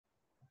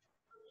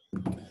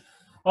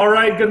All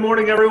right, good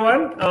morning,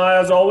 everyone.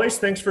 As always,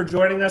 thanks for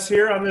joining us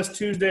here on this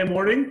Tuesday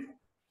morning.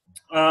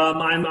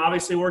 I'm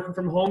obviously working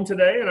from home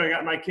today, and I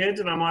got my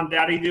kids, and I'm on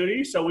daddy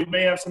duty, so we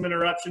may have some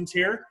interruptions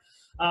here.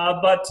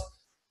 But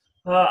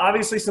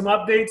obviously some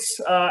updates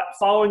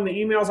following the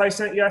emails I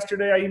sent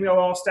yesterday. I emailed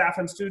all staff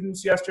and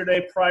students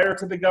yesterday prior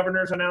to the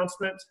governor's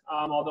announcement,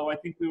 although I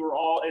think we were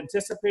all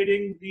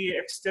anticipating the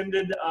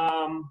extended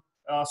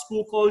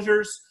school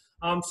closures.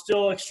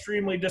 Still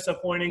extremely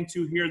disappointing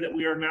to hear that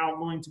we are now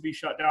going to be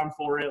shut down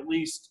for at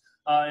least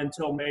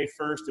until May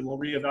 1st, and we'll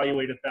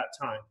reevaluate at that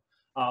time.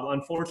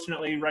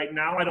 Unfortunately, right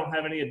now, I don't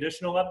have any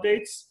additional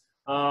updates.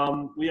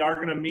 We are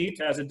going to meet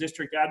as a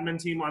district admin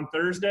team on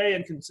Thursday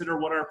and consider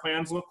what our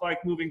plans look like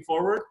moving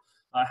forward.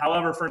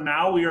 However, for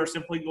now, we are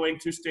simply going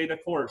to stay the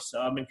course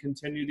and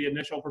continue the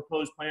initial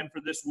proposed plan for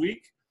this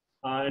week.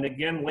 And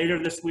again,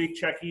 later this week,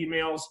 check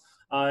emails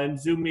and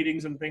Zoom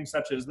meetings and things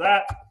such as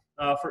that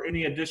for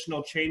any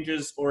additional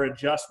changes or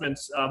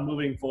adjustments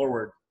moving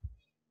forward.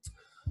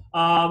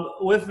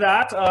 With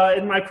that,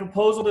 in my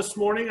proposal this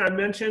morning, I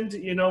mentioned,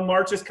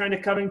 March is kind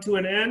of coming to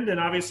an end, and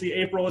obviously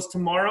April is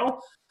tomorrow.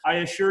 I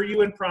assure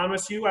you and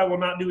promise you I will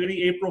not do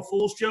any April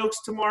Fool's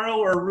jokes tomorrow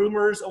or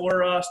rumors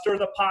or stir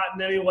the pot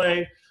in any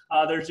way.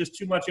 There's just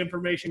too much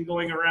information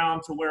going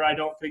around to where I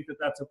don't think that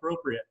that's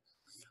appropriate.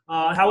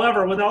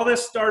 However, when all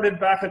this started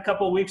back a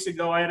couple weeks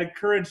ago, I had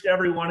encouraged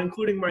everyone,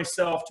 including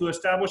myself, to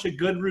establish a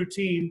good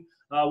routine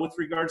with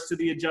regards to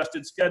the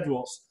adjusted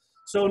schedules.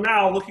 So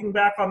now, looking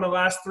back on the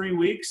last 3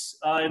 weeks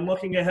and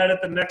looking ahead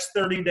at the next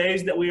 30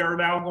 days that we are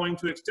now going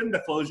to extend the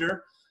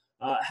closure,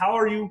 how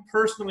are you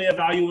personally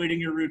evaluating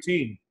your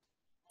routine?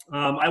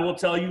 I will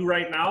tell you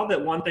right now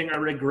that one thing I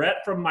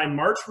regret from my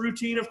March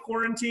routine of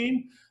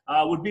quarantine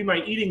would be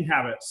my eating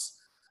habits.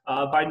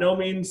 By no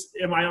means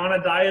am I on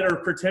a diet or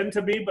pretend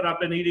to be, but I've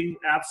been eating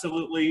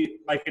absolutely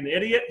like an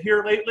idiot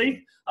here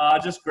lately,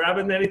 just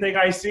grabbing anything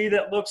I see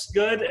that looks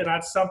good, and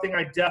that's something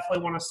I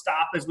definitely want to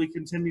stop as we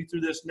continue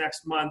through this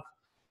next month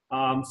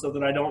so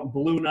that I don't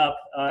balloon up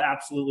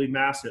absolutely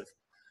massive.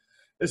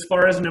 As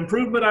far as an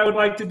improvement I would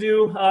like to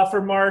do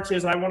for March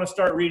is I want to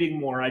start reading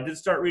more. I did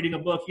start reading a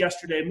book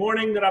yesterday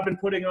morning that I've been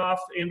putting off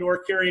and or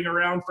carrying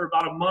around for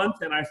about a month,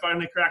 and I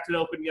finally cracked it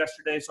open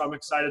yesterday, so I'm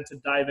excited to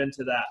dive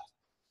into that.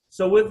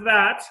 So with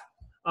that,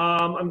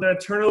 I'm going to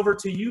turn over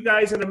to you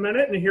guys in a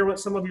minute and hear what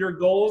some of your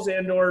goals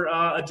and or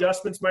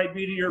adjustments might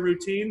be to your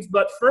routines.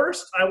 But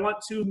first, I want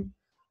to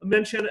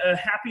mention a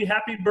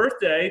happy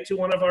birthday to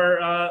one of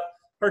our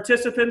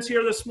participants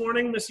here this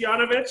morning, Miss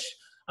Yanovich.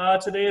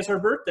 Today is her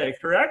birthday,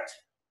 correct?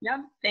 Yep,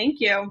 thank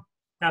you.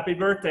 Happy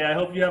birthday. I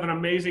hope you have an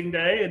amazing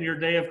day and your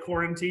day of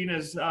quarantine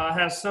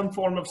has some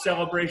form of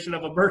celebration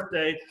of a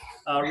birthday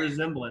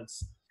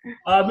resemblance.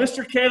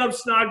 Mr. Caleb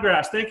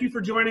Snodgrass, thank you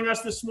for joining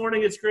us this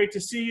morning. It's great to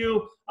see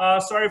you.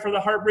 Sorry for the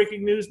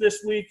heartbreaking news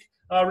this week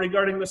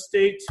regarding the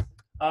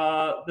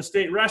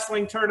state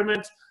wrestling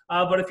tournament.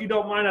 But if you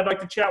don't mind, I'd like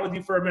to chat with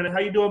you for a minute. How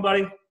you doing,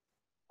 buddy?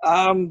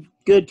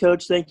 Good,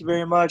 Coach. Thank you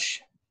very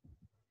much.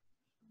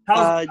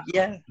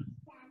 Yeah.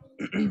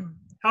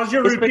 How's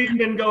your routine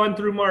been going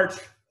through March?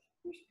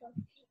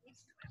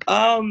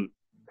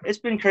 It's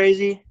been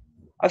crazy.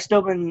 I've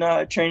still been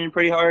training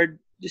pretty hard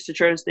just to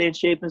try to stay in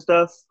shape and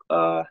stuff,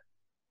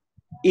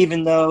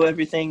 even though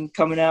everything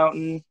coming out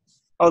and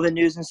all the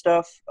news and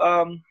stuff.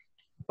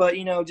 But,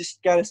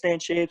 just got to stay in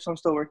shape, so I'm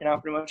still working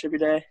out pretty much every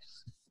day.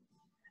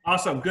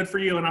 Awesome. Good for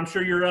you. And I'm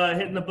sure you're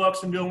hitting the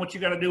books and doing what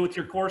you got to do with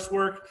your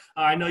coursework.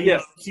 I know you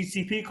have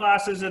CCP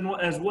classes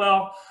as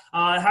well.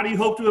 How do you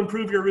hope to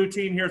improve your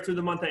routine here through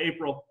the month of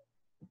April?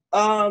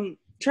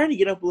 Trying to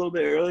get up a little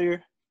bit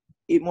earlier,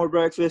 eat more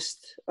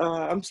breakfast.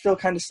 I'm still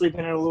kind of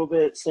sleeping in a little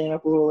bit, staying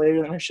up a little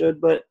later than I should,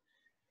 but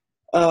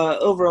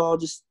overall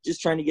just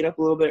trying to get up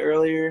a little bit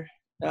earlier,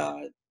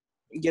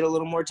 get a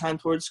little more time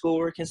towards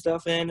schoolwork and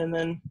stuff and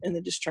then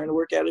just trying to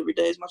work out every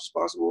day as much as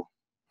possible.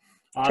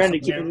 Awesome, trying to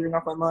keep everything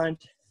off my mind.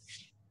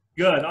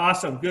 Good.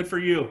 Awesome. Good for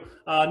you.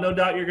 No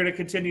doubt you're going to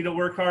continue to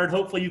work hard.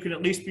 Hopefully you can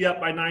at least be up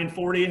by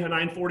 9:40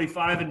 and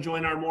 9:45 and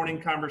join our morning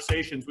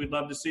conversations. We'd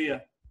love to see you.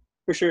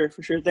 For sure.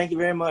 Thank you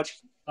very much.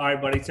 All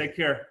right, buddy. Take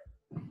care.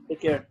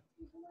 Take care.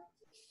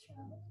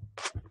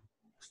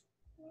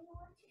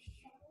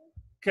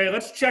 Okay,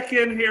 let's check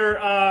in here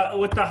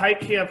with the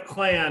Hike Camp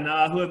clan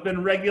who have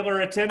been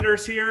regular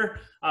attenders here.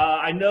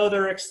 I know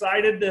they're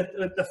excited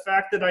with the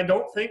fact that I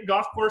don't think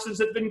golf courses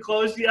have been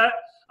closed yet.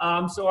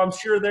 So I'm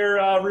sure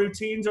their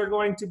routines are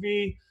going to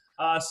be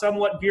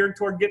somewhat geared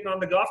toward getting on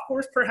the golf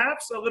course,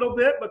 perhaps a little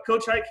bit. But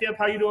Coach Hike Camp,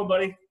 how you doing,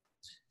 buddy?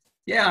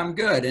 Yeah, I'm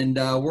good, and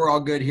we're all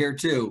good here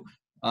too.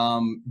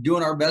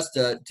 Doing our best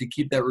to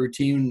keep that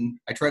routine.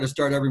 I try to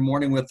start every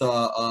morning with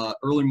a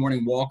early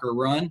morning walk or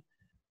run,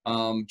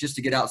 just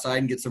to get outside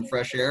and get some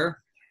fresh air.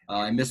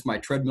 I miss my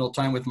treadmill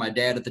time with my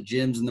dad at the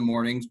gyms in the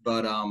mornings,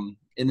 but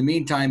in the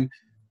meantime,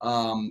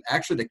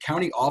 actually the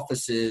county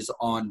offices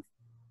on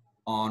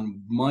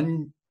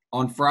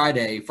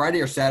Friday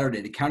or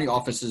Saturday, the county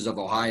offices of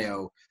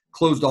Ohio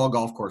closed all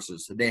golf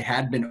courses. They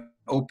had been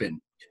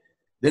open.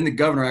 Then the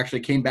governor actually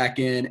came back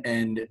in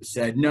and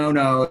said,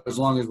 no, as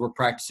long as we're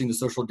practicing the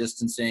social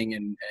distancing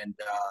and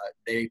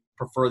they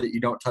prefer that you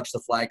don't touch the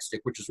flag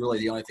stick, which is really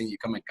the only thing you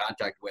come in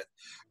contact with.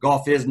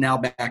 Golf is now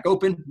back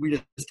open. We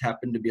just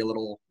happen to be a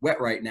little wet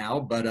right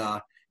now.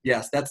 But,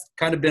 yes, that's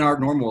kind of been our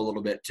normal a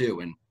little bit too.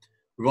 And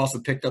we've also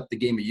picked up the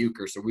game of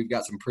euchre, so we've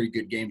got some pretty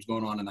good games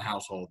going on in the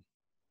household.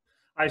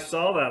 I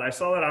saw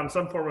that on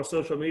some form of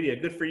social media.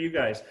 Good for you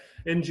guys.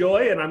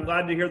 Enjoy, and I'm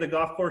glad to hear the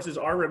golf courses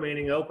are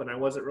remaining open. I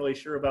wasn't really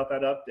sure about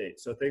that update,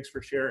 so thanks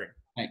for sharing.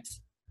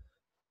 Thanks.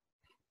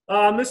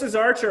 Mrs.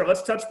 Archer,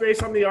 let's touch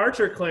base on the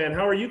Archer clan.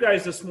 How are you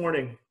guys this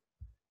morning?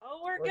 Oh,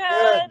 we're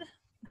good.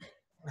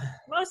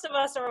 Most of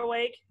us are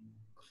awake.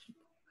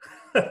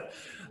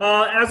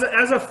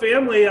 As a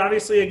family,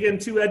 obviously, again,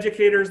 2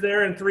 educators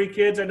there and 3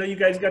 kids. I know you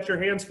guys got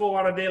your hands full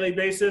on a daily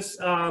basis.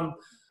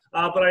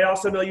 But I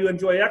also know you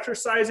enjoy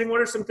exercising. What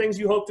are some things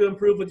you hope to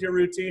improve with your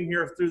routine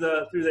here through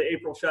the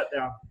April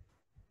shutdown?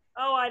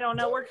 Oh, I don't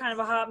know. We're kind of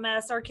a hot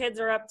mess. Our kids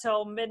are up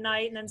till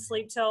midnight and then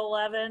sleep till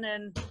 11.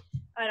 And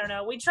I don't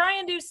know. We try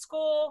and do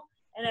school,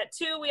 and at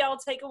 2 we all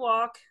take a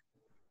walk,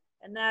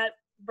 and that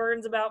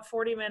burns about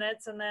 40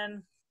 minutes. And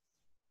then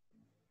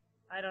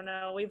I don't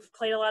know. We've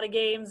played a lot of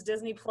games,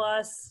 Disney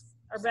Plus.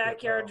 Our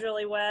backyard's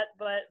really wet,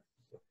 but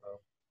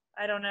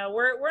I don't know.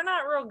 We're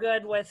not real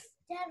good with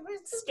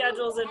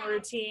schedules and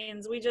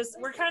routines.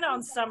 We're kind of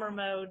on summer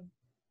mode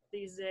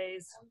these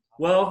days.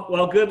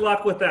 Well, good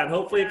luck with that.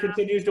 Hopefully it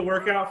continues to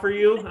work out for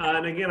you.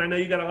 And again, I know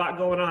you got a lot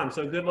going on,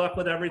 so good luck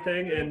with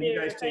everything, and you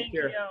guys take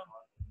care.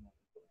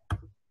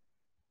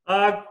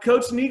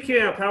 Coach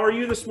Niekamp, how are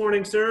you this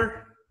morning,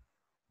 sir?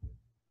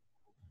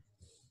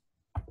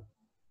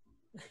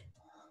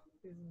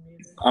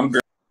 I'm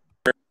great.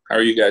 How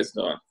are you guys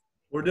doing?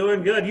 We're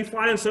doing good. You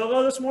flying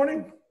solo this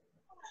morning?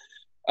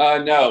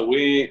 No,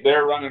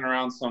 they're running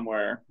around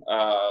somewhere.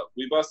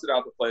 We busted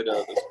out the Play-Doh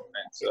this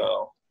morning,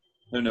 so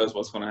who knows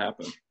what's going to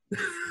happen.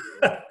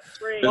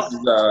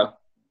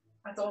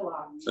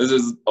 This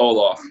is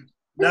Olaf.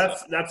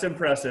 That's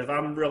impressive.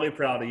 I'm really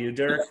proud of you.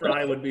 Derek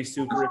Fry would be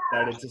super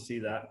excited to see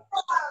that.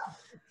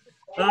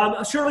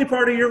 Surely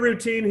part of your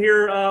routine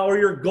here or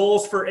your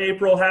goals for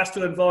April has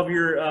to involve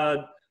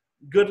your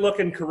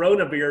good-looking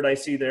Corona beard I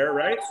see there,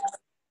 right?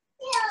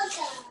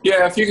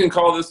 Yeah, if you can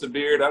call this a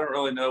beard. I don't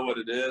really know what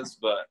it is,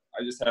 but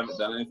I just haven't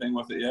done anything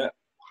with it yet.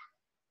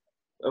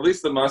 At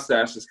least the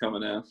mustache is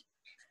coming in.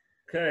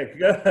 Okay,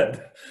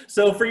 good.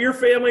 So for your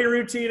family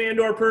routine and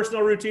or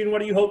personal routine, what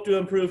do you hope to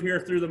improve here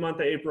through the month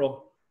of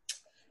April?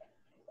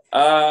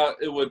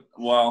 It would,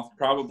 well,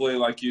 probably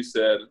like you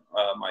said,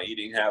 my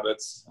eating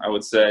habits, I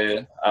would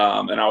say.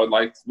 And I would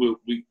like,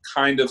 we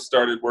kind of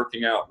started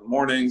working out in the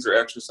mornings or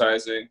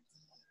exercising.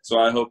 So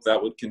I hope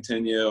that would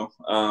continue.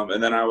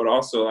 And then I would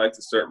also like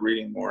to start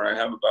reading more. I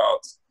have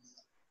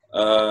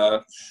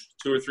about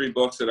 2 or 3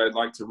 books that I'd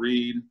like to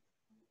read.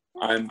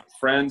 I'm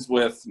friends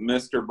with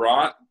Mr.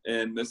 Brott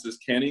and Mrs.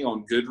 Kenny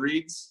on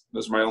Goodreads.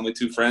 Those are my only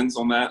 2 friends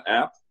on that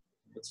app.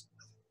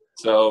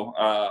 So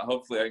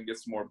hopefully I can get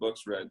some more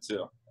books read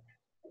too.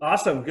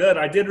 Awesome, good.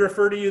 I did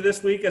refer to you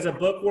this week as a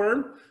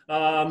bookworm.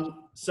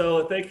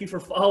 So thank you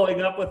for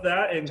following up with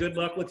that, and good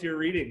luck with your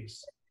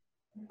readings.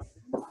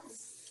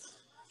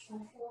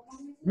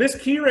 Miss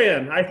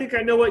Kieran, I think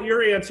I know what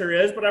your answer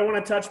is, but I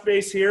want to touch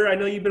base here. I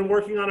know you've been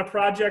working on a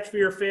project for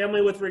your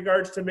family with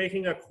regards to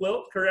making a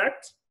quilt,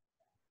 correct?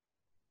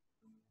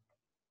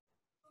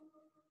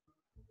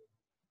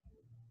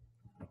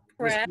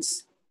 Correct.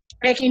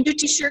 Making 2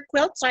 t-shirt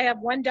quilts. I have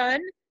one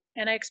done,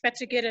 and I expect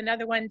to get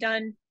another one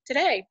done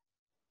today.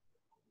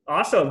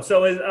 Awesome.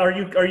 So are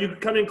you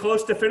coming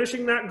close to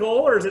finishing that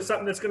goal, or is it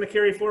something that's going to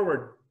carry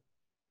forward?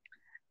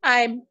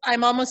 I'm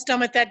almost done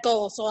with that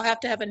goal, so I'll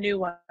have to have a new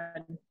one.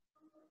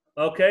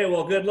 Okay,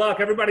 well, good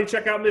luck. Everybody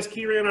check out Miss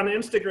Kieran on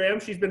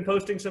Instagram. She's been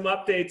posting some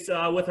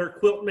updates with her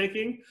quilt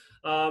making,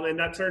 and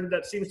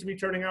that seems to be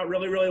turning out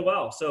really, really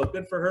well. So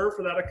good for her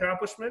for that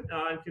accomplishment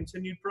and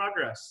continued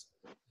progress.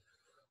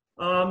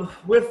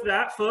 With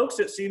that, folks,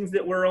 it seems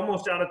that we're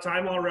almost out of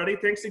time already.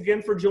 Thanks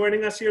again for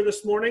joining us here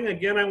this morning.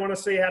 Again, I want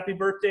to say happy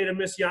birthday to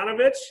Miss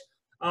Yanovich.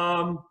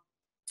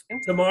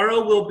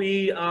 Tomorrow will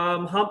be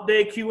Hump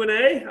Day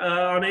Q&A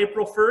on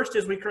April 1st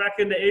as we crack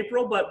into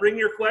April, but bring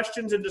your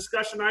questions and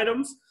discussion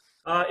items.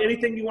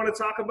 Anything you want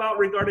to talk about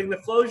regarding the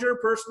closure,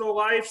 personal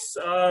lives,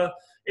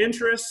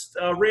 interests,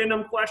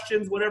 random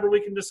questions, whatever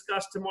we can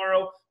discuss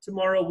tomorrow.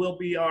 Tomorrow will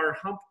be our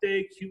Hump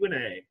Day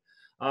Q&A.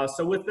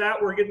 So with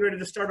that, we're getting ready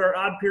to start our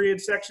odd period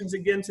sections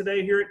again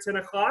today here at 10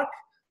 o'clock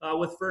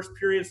with first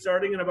period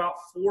starting in about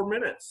 4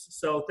 minutes.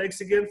 So thanks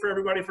again for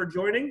everybody for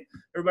joining.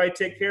 Everybody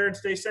take care and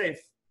stay safe.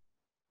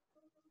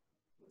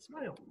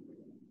 Smile.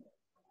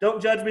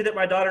 Don't judge me that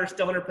my daughter is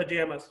still in her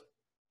pajamas.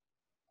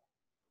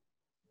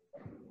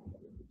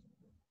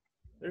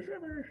 There's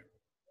River.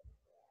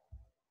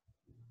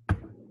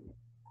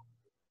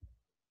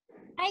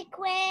 Hi,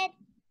 Quinn.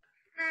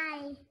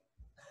 Hi.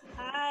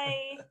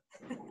 Hi.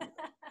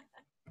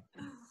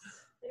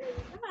 There,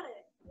 come on.